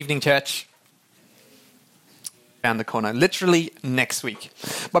Evening, church. Around the corner, literally next week.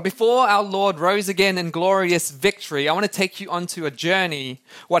 But before our Lord rose again in glorious victory, I want to take you onto a journey,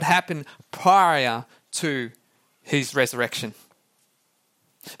 what happened prior to his resurrection.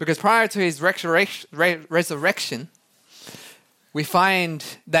 Because prior to his resurrection, we find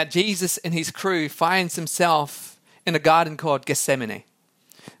that Jesus and his crew finds himself in a garden called Gethsemane.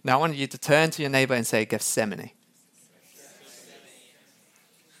 Now I want you to turn to your neighbor and say, Gethsemane.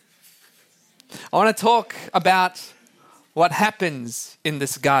 I want to talk about what happens in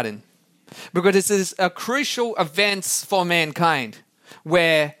this garden, because this is a crucial event for mankind,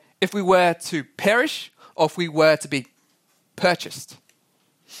 where if we were to perish or if we were to be purchased.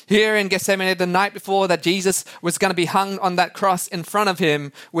 Here in Gethsemane, the night before that Jesus was going to be hung on that cross, in front of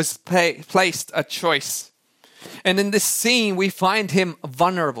him was placed a choice. And in this scene, we find him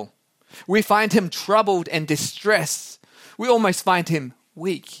vulnerable. We find him troubled and distressed. We almost find him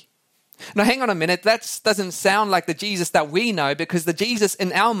weak. Now, hang on a minute. That doesn't sound like the Jesus that we know, because the Jesus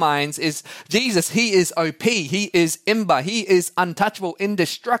in our minds is Jesus. He is OP. He is Imba. He is untouchable,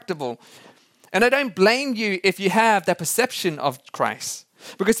 indestructible. And I don't blame you if you have that perception of Christ,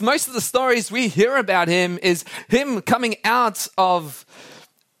 because most of the stories we hear about him is him coming out of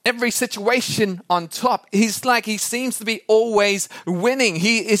every situation on top. He's like, he seems to be always winning.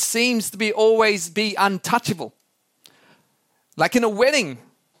 He seems to be always be untouchable. Like in a wedding,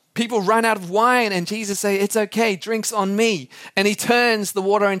 people run out of wine and Jesus says, it's okay, drinks on me. And he turns the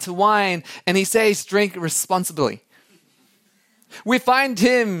water into wine and he says, drink responsibly. We find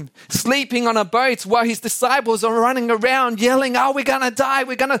him sleeping on a boat while his disciples are running around yelling, oh, we're going to die.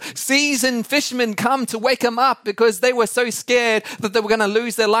 We're going to seasoned fishermen come to wake him up, because they were so scared that they were going to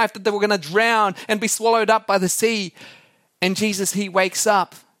lose their life, that they were going to drown and be swallowed up by the sea. And Jesus, he wakes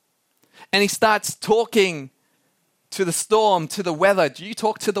up and he starts talking to the storm, to the weather. Do you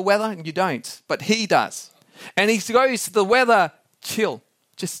talk to the weather? You don't, but he does. And he goes to the weather, chill,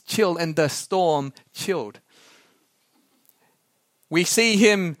 just chill, and the storm chilled. We see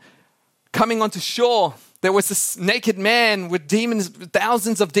him coming onto shore. There was this naked man with demons,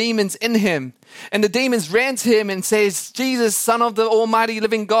 thousands of demons in him. And the demons ran to him and says, Jesus, Son of the Almighty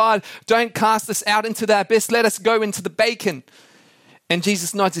living God, don't cast us out into the abyss. Let us go into the bacon. And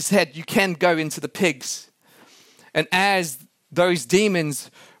Jesus nods his head. You can go into the pigs. And as those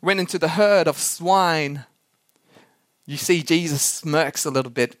demons went into the herd of swine, you see Jesus smirks a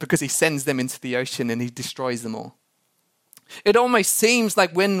little bit, because he sends them into the ocean and he destroys them all. It almost seems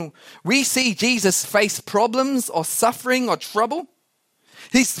like when we see Jesus face problems or suffering or trouble,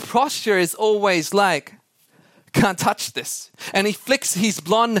 his posture is always like, can't touch this. And he flicks his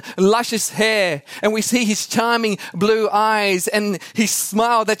blonde, luscious hair, and we see his charming blue eyes and his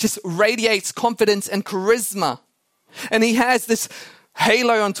smile that just radiates confidence and charisma. And he has this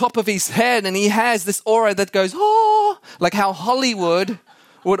halo on top of his head, and he has this aura that goes, oh, like how Hollywood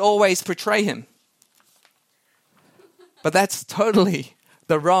would always portray him. But that's totally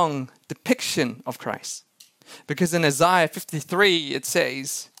the wrong depiction of Christ. Because in Isaiah 53, it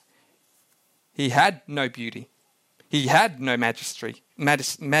says, he had no beauty. He had no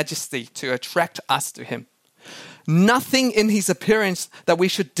majesty to attract us to him. Nothing in his appearance that we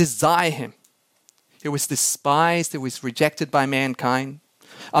should desire him. He was despised. He was rejected by mankind.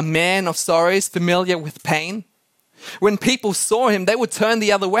 A man of sorrows, familiar with pain. When people saw him, they would turn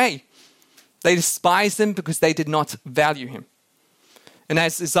the other way. They despised him because they did not value him. And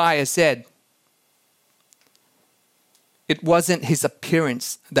as Isaiah said, it wasn't his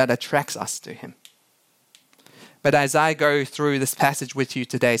appearance that attracts us to him. But as I go through this passage with you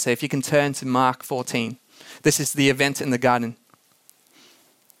today, so if you can turn to Mark 14, this is the event in the garden.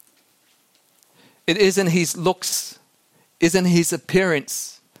 It isn't his looks, isn't his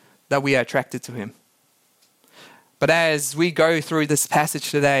appearance that we are attracted to him. But as we go through this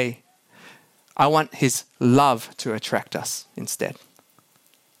passage today, I want his love to attract us instead.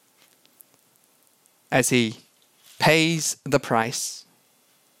 As he pays the price,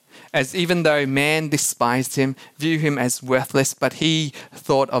 as even though man despised him, viewed him as worthless, but he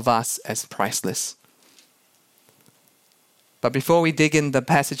thought of us as priceless. But before we dig in the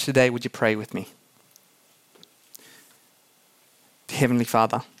passage today, would you pray with me? Heavenly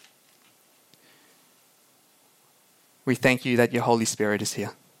Father, we thank you that your Holy Spirit is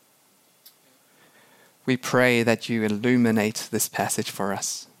here. We pray that you illuminate this passage for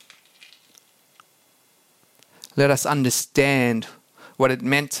us. Let us understand what it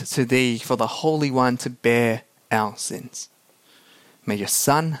meant to thee for the Holy One to bear our sins. May your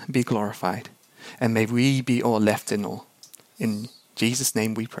Son be glorified, and may we be all left in awe. In Jesus'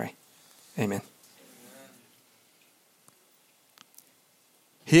 name we pray. Amen.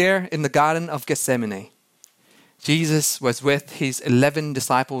 Here in the Garden of Gethsemane, Jesus was with his 11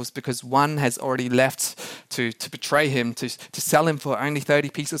 disciples because one has already left to betray him, to sell him for only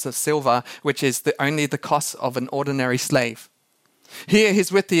 30 pieces of silver, which is only the cost of an ordinary slave. Here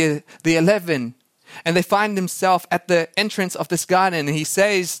he's with the 11, and they find himself at the entrance of this garden, and he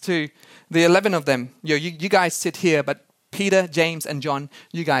says to the 11 of them, you guys sit here, but Peter, James, and John,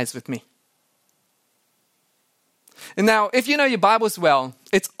 you guys with me. And now, if you know your Bibles well,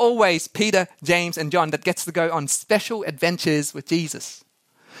 it's always Peter, James, and John that gets to go on special adventures with Jesus.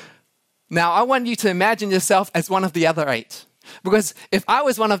 Now, I want you to imagine yourself as one of the other 8. Because if I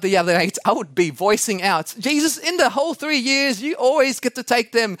was one of the other 8, I would be voicing out, Jesus, in the whole 3 years, you always get to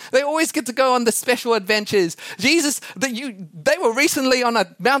take them. They always get to go on the special adventures. Jesus, they were recently on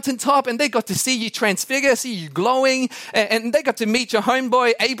a mountaintop and they got to see you transfigure, see you glowing, and they got to meet your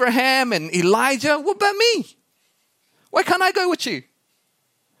homeboy Abraham and Elijah. What about me? Why can't I go with you?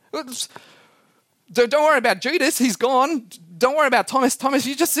 Don't worry about Judas. He's gone. Don't worry about Thomas. Thomas,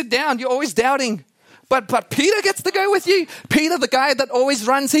 you just sit down. You're always doubting. But Peter gets to go with you. Peter, the guy that always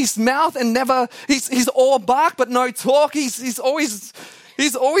runs his mouth and never, he's all bark but no talk. He's always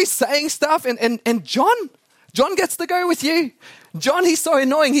saying stuff. And John gets to go with you. John, he's so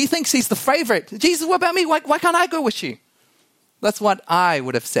annoying. He thinks he's the favorite. Jesus, what about me? Why can't I go with you? That's what I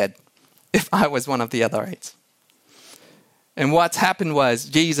would have said if I was one of the other 8. And what's happened was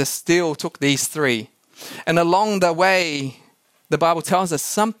Jesus still took these 3. And along the way, the Bible tells us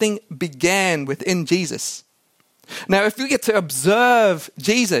something began within Jesus. Now, if we get to observe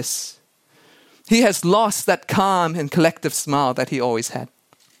Jesus, he has lost that calm and collective smile that he always had.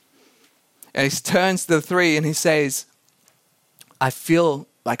 And he turns to the 3 and he says, I feel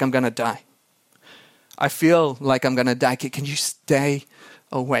like I'm going to die. I feel like I'm going to die. Can you stay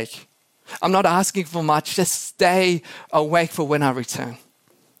awake? I'm not asking for much. Just stay awake for when I return.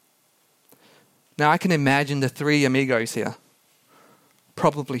 Now, I can imagine the 3 amigos here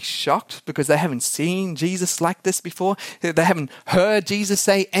probably shocked because they haven't seen Jesus like this before. They haven't heard Jesus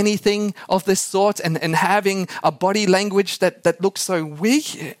say anything of this sort and having a body language that looks so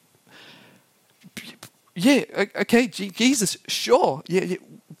weak. Yeah, okay, Jesus, sure. Yeah,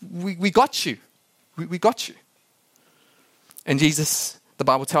 we got you. We got you. And Jesus, the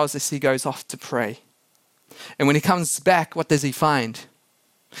Bible tells us, he goes off to pray. And when he comes back, what does he find?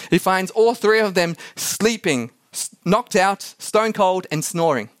 He finds all 3 of them sleeping, knocked out, stone cold, and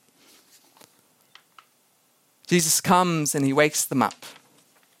snoring. Jesus comes and he wakes them up.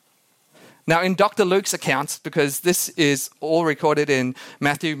 Now, in Dr. Luke's account, because this is all recorded in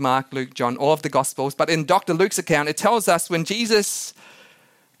Matthew, Mark, Luke, John, all of the Gospels, but in Dr. Luke's account, it tells us when Jesus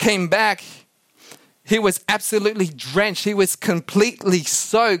came back, he was absolutely drenched. He was completely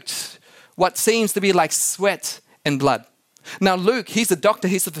soaked, what seems to be like sweat and blood. Now, Luke, he's a doctor,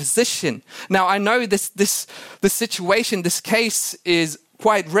 he's a physician. Now, I know this situation, this case is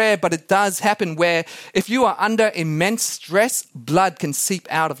quite rare, but it does happen where if you are under immense stress, blood can seep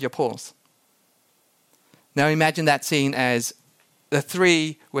out of your pores. Now, imagine that scene as the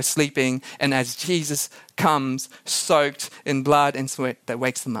 3 were sleeping and as Jesus comes soaked in blood and sweat that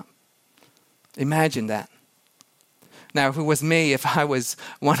wakes them up. Imagine that. Now, if it was me, if I was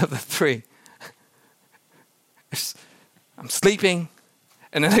one of the 3, I'm sleeping,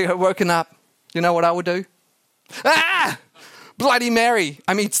 and then I get woken up. You know what I would do? Bloody Mary.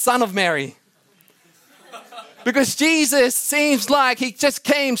 Son of Mary. Because Jesus seems like he just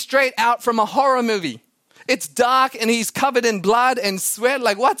came straight out from a horror movie. It's dark, and he's covered in blood and sweat.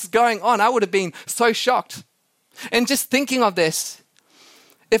 Like, what's going on? I would have been so shocked. And just thinking of this,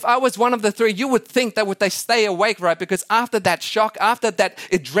 if I was one of the 3, you would think that would they stay awake, right? Because after that shock, after that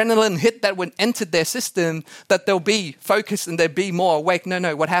adrenaline hit that would enter their system, that they'll be focused and they'll be more awake.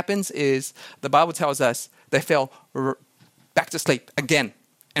 No. What happens is the Bible tells us they fell back to sleep again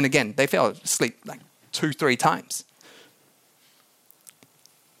and again. They fell asleep like 2-3 times.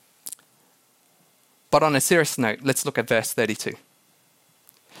 But on a serious note, let's look at verse 32.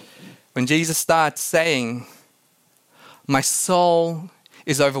 When Jesus starts saying, my soul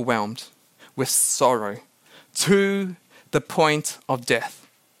is overwhelmed with sorrow to the point of death.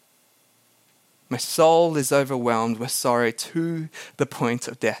 My soul is overwhelmed with sorrow to the point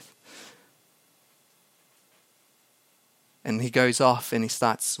of death. And he goes off and he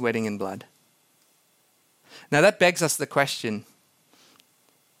starts sweating in blood. Now that begs us the question,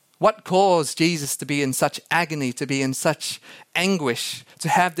 what caused Jesus to be in such agony, to be in such anguish, to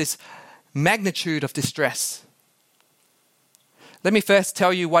have this magnitude of distress? Let me first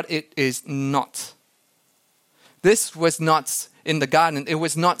tell you what it is not. This was not in the garden. It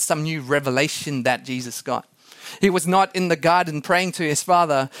was not some new revelation that Jesus got. He was not in the garden praying to his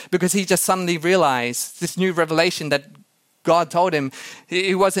Father because he just suddenly realized this new revelation that God told him.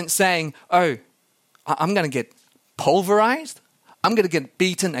 He wasn't saying, oh, I'm going to get pulverized. I'm going to get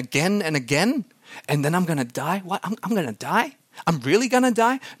beaten again and again. And then I'm going to die. What? I'm going to die? I'm really going to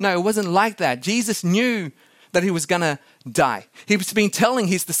die? No, it wasn't like that. Jesus knew that he was going to die. He was been telling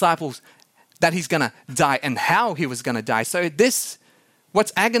his disciples that he's going to die and how he was going to die. So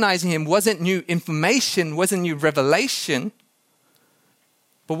what's agonizing him wasn't new information, wasn't new revelation.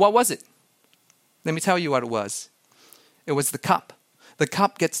 But what was it? Let me tell you what it was. It was the cup. The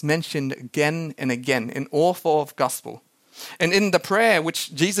cup gets mentioned again and again in all four of gospel. And in the prayer,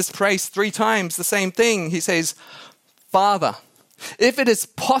 which Jesus prays 3 times, the same thing, he says, Father, if it is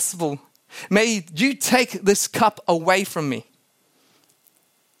possible, may you take this cup away from me.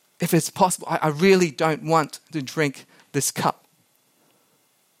 If it's possible, I really don't want to drink this cup.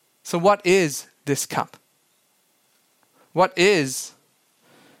 So what is this cup? What is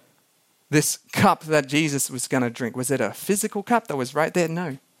this cup that Jesus was going to drink? Was it a physical cup that was right there?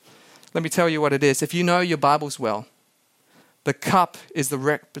 No. Let me tell you what it is. If you know your Bibles well, the cup is the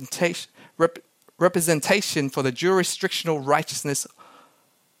representation for the jurisdictional righteousness.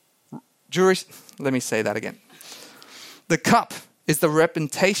 Let me say that again. The cup is the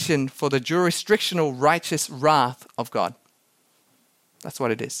representation for the jurisdictional righteous wrath of God. That's what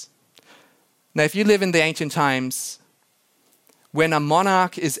it is. Now, if you live in the ancient times, when a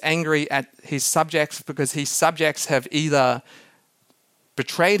monarch is angry at his subjects because his subjects have either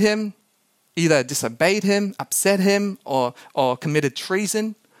betrayed him, either disobeyed him, upset him, or committed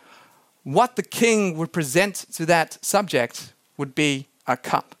treason, what the king would present to that subject would be a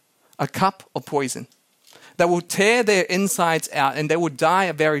cup of poison that will tear their insides out and they will die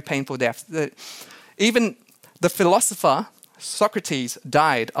a very painful death. Even the philosopher Socrates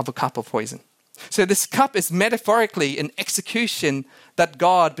died of a cup of poison. So this cup is metaphorically an execution that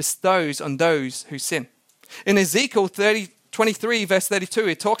God bestows on those who sin. In Ezekiel 23 verse 32,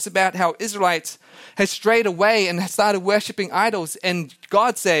 it talks about how Israelites had strayed away and started worshipping idols. And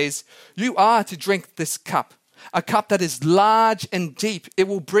God says, you are to drink this cup, a cup that is large and deep. It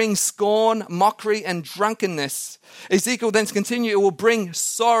will bring scorn, mockery, and drunkenness. Ezekiel then continues, it will bring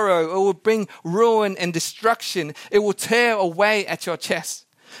sorrow, it will bring ruin and destruction. It will tear away at your chest.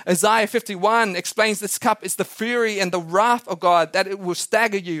 Isaiah 51 explains this cup is the fury and the wrath of God, that it will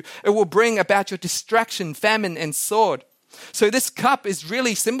stagger you. It will bring about your distraction, famine, and sword. So this cup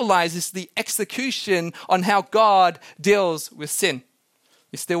really symbolizes the execution on how God deals with sin.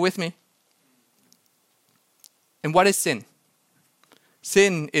 You still with me? And what is sin?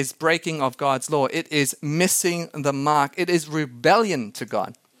 Sin is breaking of God's law. It is missing the mark. It is rebellion to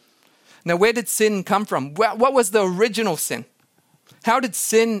God. Now, where did sin come from? What was the original sin? How did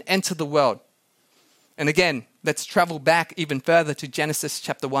sin enter the world? And again, let's travel back even further to Genesis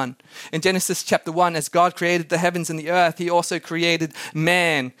chapter 1. In Genesis chapter 1, as God created the heavens and the earth, he also created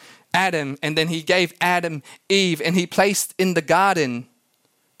man, Adam, and then he gave Adam Eve, and he placed in the garden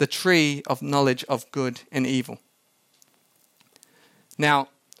the tree of knowledge of good and evil. Now,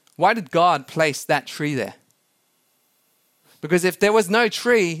 why did God place that tree there? Because if there was no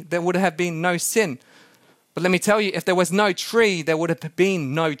tree, there would have been no sin. But let me tell you, if there was no tree, there would have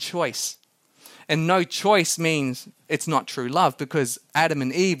been no choice. And no choice means it's not true love, because Adam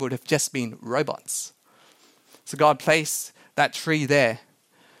and Eve would have just been robots. So God placed that tree there.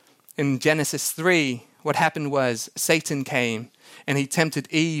 In Genesis 3, what happened was Satan came and he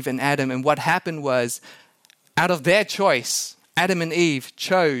tempted Eve and Adam. And what happened was, out of their choice, Adam and Eve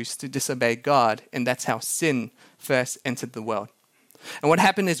chose to disobey God. And that's how sin first entered the world. And what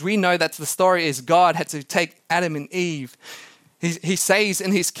happened is, we know that the story is God had to take Adam and Eve. He says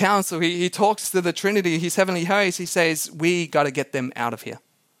in his council, he talks to the Trinity, his heavenly host, he says, we got to get them out of here.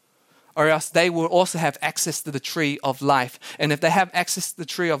 Or else they will also have access to the tree of life. And if they have access to the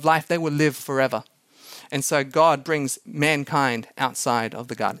tree of life, they will live forever. And so God brings mankind outside of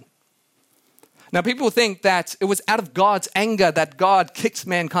the garden. Now, people think that it was out of God's anger that God kicked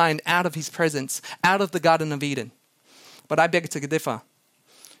mankind out of his presence, out of the Garden of Eden. But I beg to differ.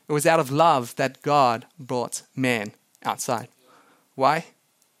 It was out of love that God brought man outside. Why?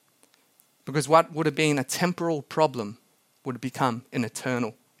 Because what would have been a temporal problem would have become an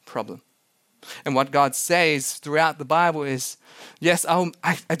eternal problem. And what God says throughout the Bible is, yes,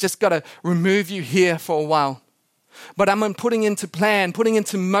 I just got to remove you here for a while. But I'm putting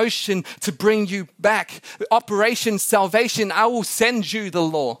into motion to bring you back. Operation Salvation, I will send you the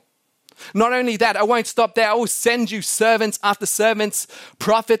law. Not only that, I won't stop there. I will send you servants after servants,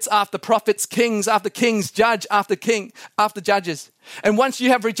 prophets after prophets, kings after kings, judge after king after judges. And once you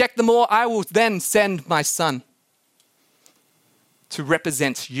have rejected them all, I will then send my son. to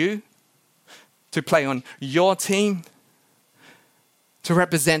represent you, to play on your team, to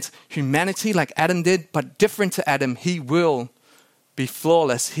represent humanity like Adam did, but different to Adam, he will be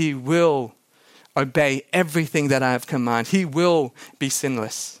flawless. He will obey everything that I have commanded. He will be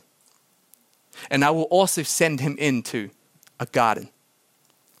sinless. And I will also send him into a garden.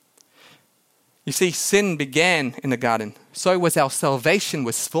 You see, sin began in a garden. So was our salvation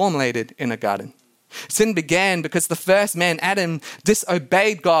was formulated in a garden. Sin began because the first man, Adam,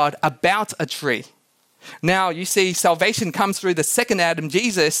 disobeyed God about a tree. Now, you see, salvation comes through the second Adam,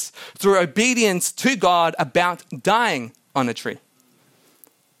 Jesus, through obedience to God about dying on a tree.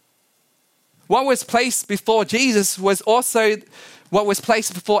 What was placed before Jesus was also what was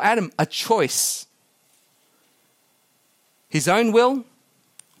placed before Adam, a choice. His own will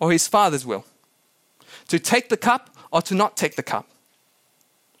or his Father's will. To take the cup or to not take the cup.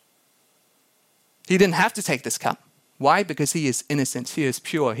 He didn't have to take this cup. Why? Because he is innocent, he is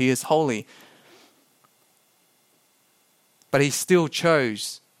pure, he is holy. But he still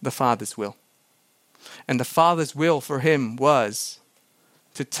chose the Father's will. And the Father's will for him was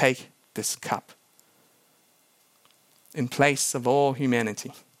to take this cup in place of all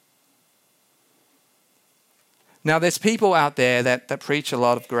humanity. Now, there's people out there that preach a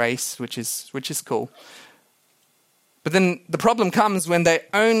lot of grace, which is cool. But then the problem comes when they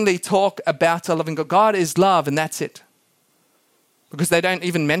only talk about a loving God. God is love, and that's it. Because they don't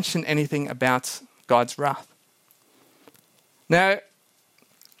even mention anything about God's wrath. Now,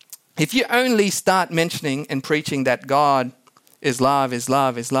 if you only start mentioning and preaching that God is love, is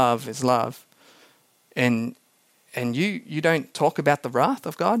love, is love, is love, and you don't talk about the wrath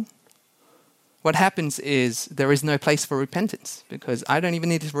of God, what happens is there is no place for repentance, because I don't even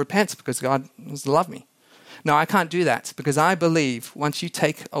need to repent because God does love me. No, I can't do that, because I believe once you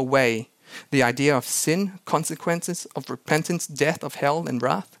take away the idea of sin, consequences of repentance, death, of hell and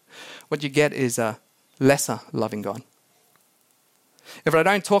wrath, what you get is a lesser loving God. If I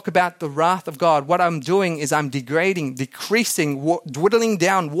don't talk about the wrath of God, what I'm doing is I'm degrading, decreasing, dwindling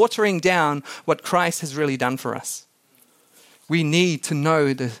down, watering down what Christ has really done for us. We need to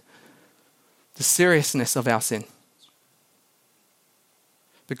know the seriousness of our sin.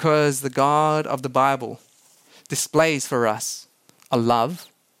 Because the God of the Bible displays for us a love.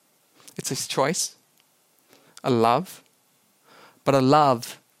 It's his choice. A love. But a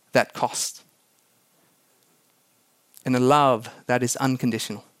love that costs. And a love that is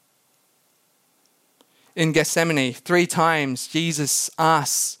unconditional. In Gethsemane, 3 times Jesus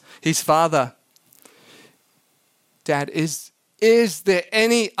asks his Father, Dad, is there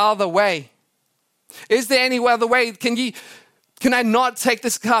any other way? Is there any other way? Can I not take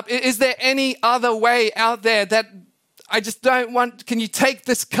this cup? Is there any other way out there that I just don't want? Can you take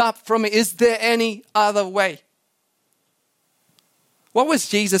this cup from me? Is there any other way? What made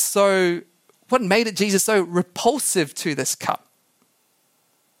Jesus so repulsive to this cup?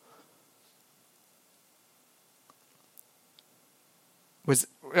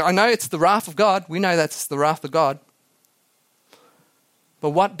 I know it's the wrath of God. We know that's the wrath of God. But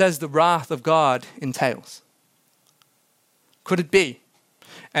what does the wrath of God entails? Could it be,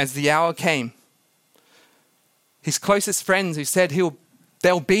 as the hour came, his closest friends who said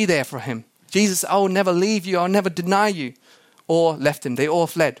they'll be there for him. Jesus, I will never leave you, I'll never deny you. Or left him, they all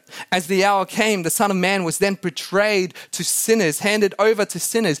fled. As the hour came, the Son of Man was then betrayed to sinners, handed over to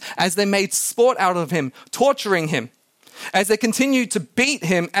sinners, as they made sport out of him, torturing him. As they continued to beat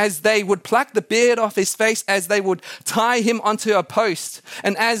him, as they would pluck the beard off his face, as they would tie him onto a post.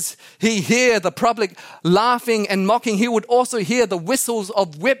 And as he hear the public laughing and mocking, he would also hear the whistles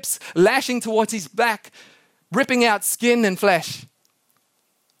of whips lashing towards his back, ripping out skin and flesh.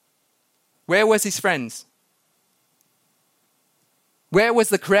 Where was his friends? Where was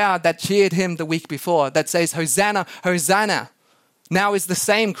the crowd that cheered him the week before, that says, Hosanna, Hosanna? Now is the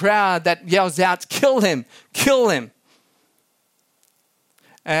same crowd that yells out, kill him, kill him.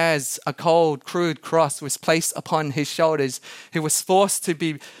 As a cold, crude cross was placed upon his shoulders, he was forced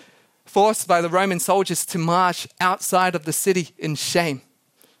by the Roman soldiers to march outside of the city in shame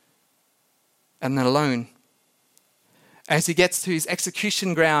and alone. As he gets to his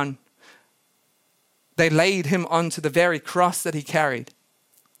execution ground, they laid him onto the very cross that he carried.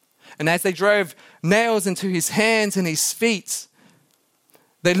 And as they drove nails into his hands and his feet,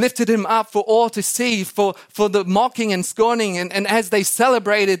 they lifted him up for all to see, for the mocking and scorning. And as they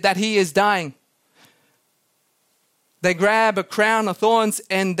celebrated that he is dying, they grabbed a crown of thorns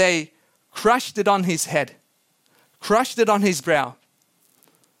and they crushed it on his head, crushed it on his brow.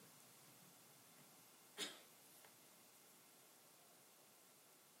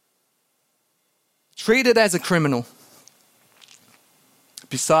 Treated as a criminal.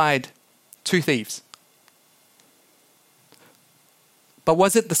 beside two thieves. But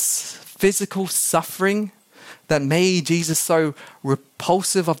was it the physical suffering that made Jesus so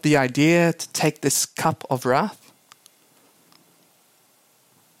repulsive of the idea to take this cup of wrath?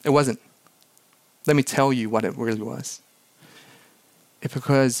 It wasn't. Let me tell you what it really was. It's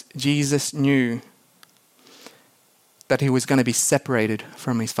because Jesus knew that he was going to be separated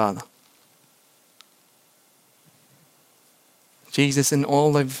from his Father. Jesus, in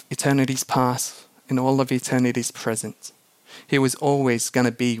all of eternity's past, in all of eternity's present, he was always going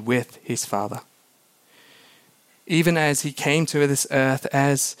to be with his Father. Even as he came to this earth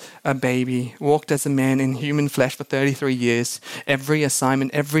as a baby, walked as a man in human flesh for 33 years, every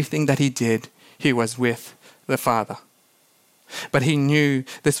assignment, everything that he did, he was with the Father. But he knew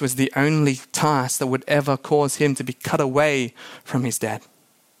this was the only task that would ever cause him to be cut away from his dad.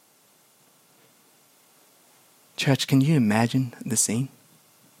 Church, can you imagine the scene?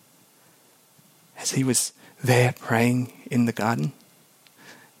 As he was there praying in the garden,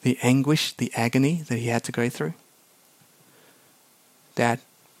 the anguish, the agony that he had to go through. Dad,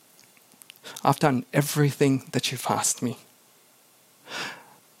 I've done everything that you've asked me.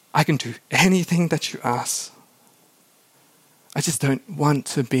 I can do anything that you ask. I just don't want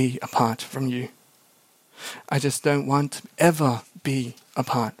to be apart from you. I just don't want to ever be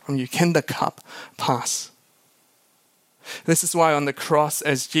apart from you. Can the cup pass? This is why on the cross,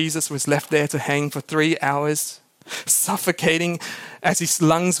 as Jesus was left there to hang for 3 hours, suffocating as his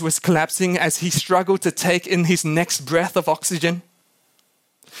lungs was collapsing, as he struggled to take in his next breath of oxygen,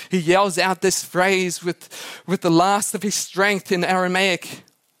 he yells out this phrase with the last of his strength in Aramaic,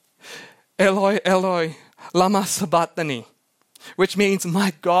 Eloi, Eloi, lama sabachthani, which means,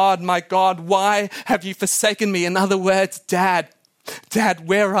 my God, why have you forsaken me? In other words, Dad,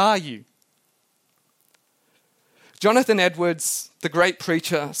 where are you? Jonathan Edwards, the great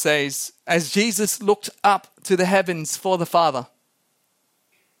preacher, says, as Jesus looked up to the heavens for the Father,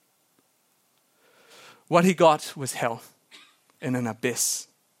 what he got was hell in an abyss.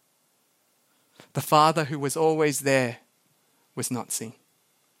 The Father who was always there was not seen.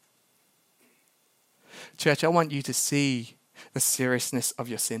 Church, I want you to see the seriousness of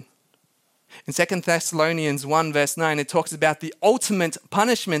your sin. In 2 Thessalonians 1 verse 9, it talks about the ultimate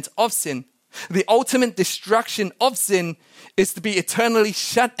punishment of sin. The ultimate destruction of sin is to be eternally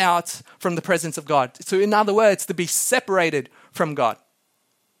shut out from the presence of God. So in other words, to be separated from God.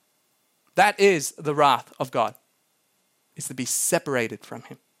 That is the wrath of God, is to be separated from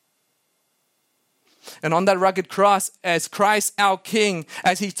him. And on that rugged cross, as Christ our King,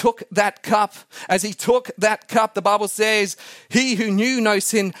 as he took that cup, the Bible says, he who knew no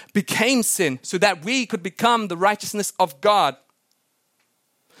sin became sin so that we could become the righteousness of God.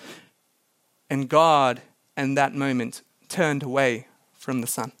 And God, in that moment, turned away from the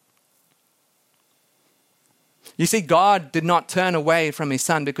Son. You see, God did not turn away from his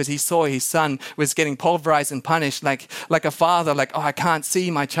Son because he saw his Son was getting pulverized and punished like a father, like, oh, I can't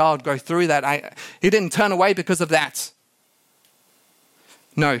see my child go through that. He didn't turn away because of that.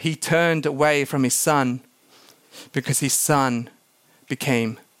 No, he turned away from his Son because his Son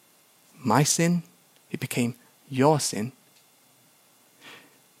became my sin. He became your sin.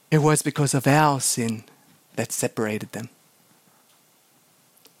 It was because of our sin that separated them.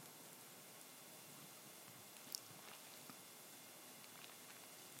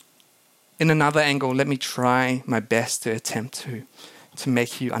 In another angle, let me try my best to attempt to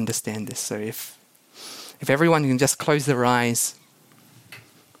make you understand this. So if everyone can just close your eyes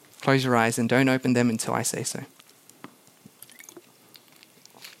and don't open them until I say so.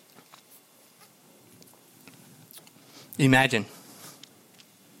 Imagine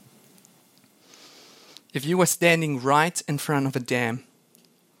if you were standing right in front of a dam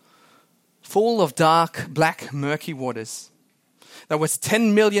full of dark, black, murky waters that was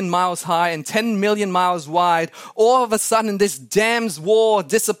 10 million miles high and 10 million miles wide. All of a sudden, this dam's wall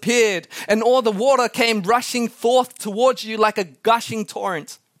disappeared and all the water came rushing forth towards you like a gushing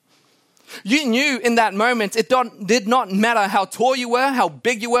torrent. You knew in that moment it did not matter how tall you were, how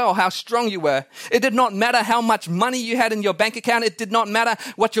big you were, or how strong you were. It did not matter how much money you had in your bank account. It did not matter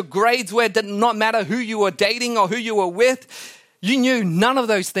what your grades were. It did not matter who you were dating or who you were with. You knew none of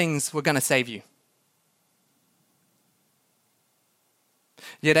those things were going to save you.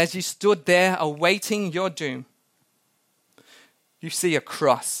 Yet as you stood there awaiting your doom, you see a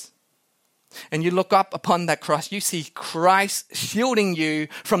cross. And you look up upon that cross, you see Christ shielding you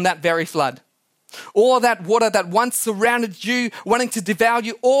from that very flood. All that water that once surrounded you, wanting to devour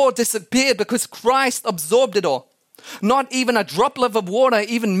you, all disappeared because Christ absorbed it all. Not even a droplet of water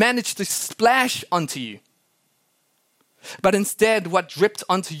even managed to splash onto you. But instead, what dripped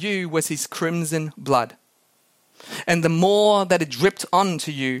onto you was his crimson blood. And the more that it dripped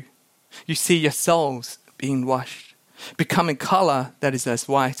onto you, you see your souls being washed, becoming color that is as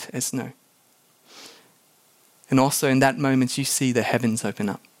white as snow. And also in that moment, you see the heavens open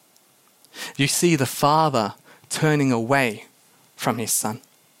up. You see the Father turning away from his Son.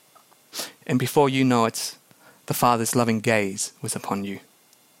 And before you know it, the Father's loving gaze was upon you.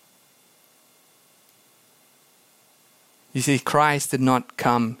 You see, Christ did not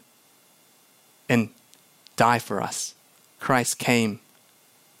come and die for us. Christ came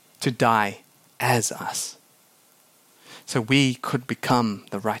to die as us, so we could become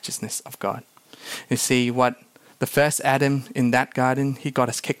the righteousness of God. You see, what the first Adam in that garden, he got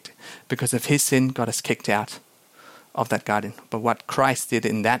us kicked because of his sin, got us kicked out of that garden. But what Christ did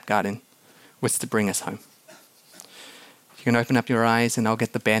in that garden was to bring us home. You can open up your eyes and I'll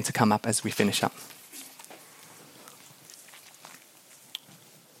get the band to come up as we finish up.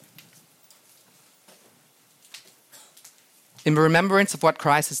 In remembrance of what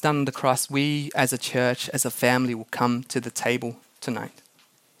Christ has done on the cross, we as a church, as a family, will come to the table tonight.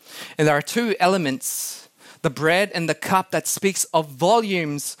 And there are two elements, the bread and the cup, that speaks of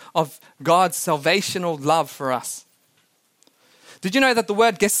volumes of God's salvational love for us. Did you know that the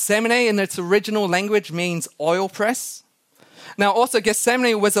word Gethsemane in its original language means oil press? Now also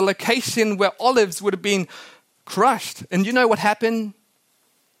Gethsemane was a location where olives would have been crushed. And you know what happened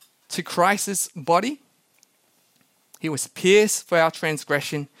to Christ's body? He was pierced for our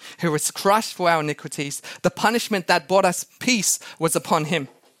transgression. He was crushed for our iniquities. The punishment that brought us peace was upon him.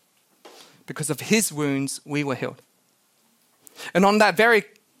 Because of his wounds, we were healed. And on that very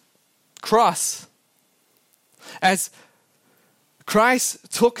cross, as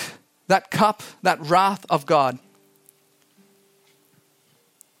Christ took that cup, that wrath of God,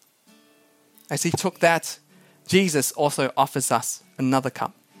 as he took that, Jesus also offers us another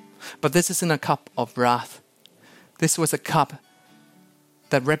cup. But this isn't a cup of wrath. This was a cup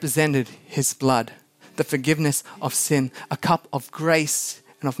that represented his blood, the forgiveness of sin, a cup of grace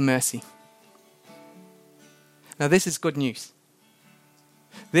and of mercy. Now this is good news.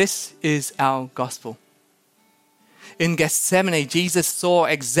 This is our gospel. In Gethsemane, Jesus saw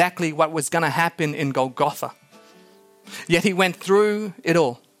exactly what was going to happen in Golgotha. Yet he went through it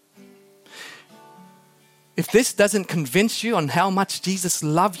all. If this doesn't convince you on how much Jesus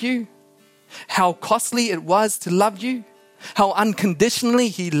loved you, how costly it was to love you, how unconditionally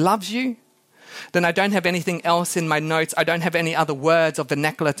he loves you, then I don't have anything else in my notes. I don't have any other words or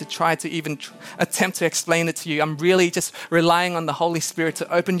vernacular to try to even attempt to explain it to you. I'm really just relying on the Holy Spirit to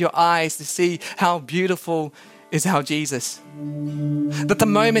open your eyes to see how beautiful is our Jesus. That the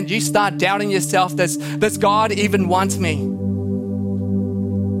moment you start doubting yourself, does God even want me?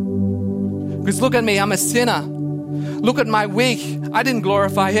 Because look at me, I'm a sinner. Look at my week. I didn't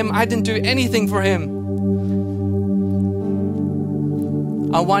glorify him. I didn't do anything for him.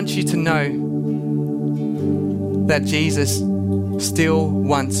 I want you to know that Jesus still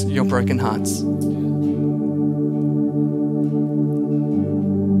wants your broken hearts.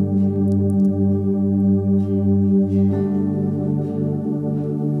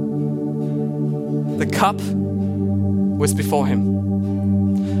 The cup was before him.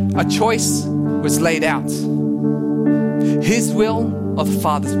 A choice was laid out. His will or the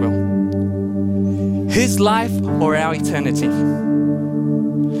Father's will. His life or our eternity.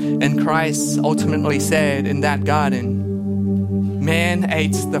 And Christ ultimately said in that garden, man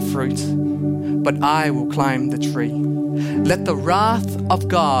ate the fruit, but I will climb the tree. Let the wrath of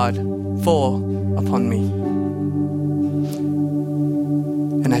God fall upon me.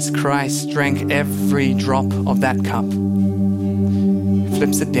 And as Christ drank every drop of that cup, he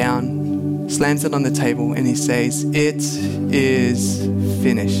flips it down, slams it on the table, and he says, "It is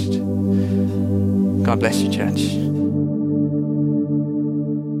finished." God bless you, church.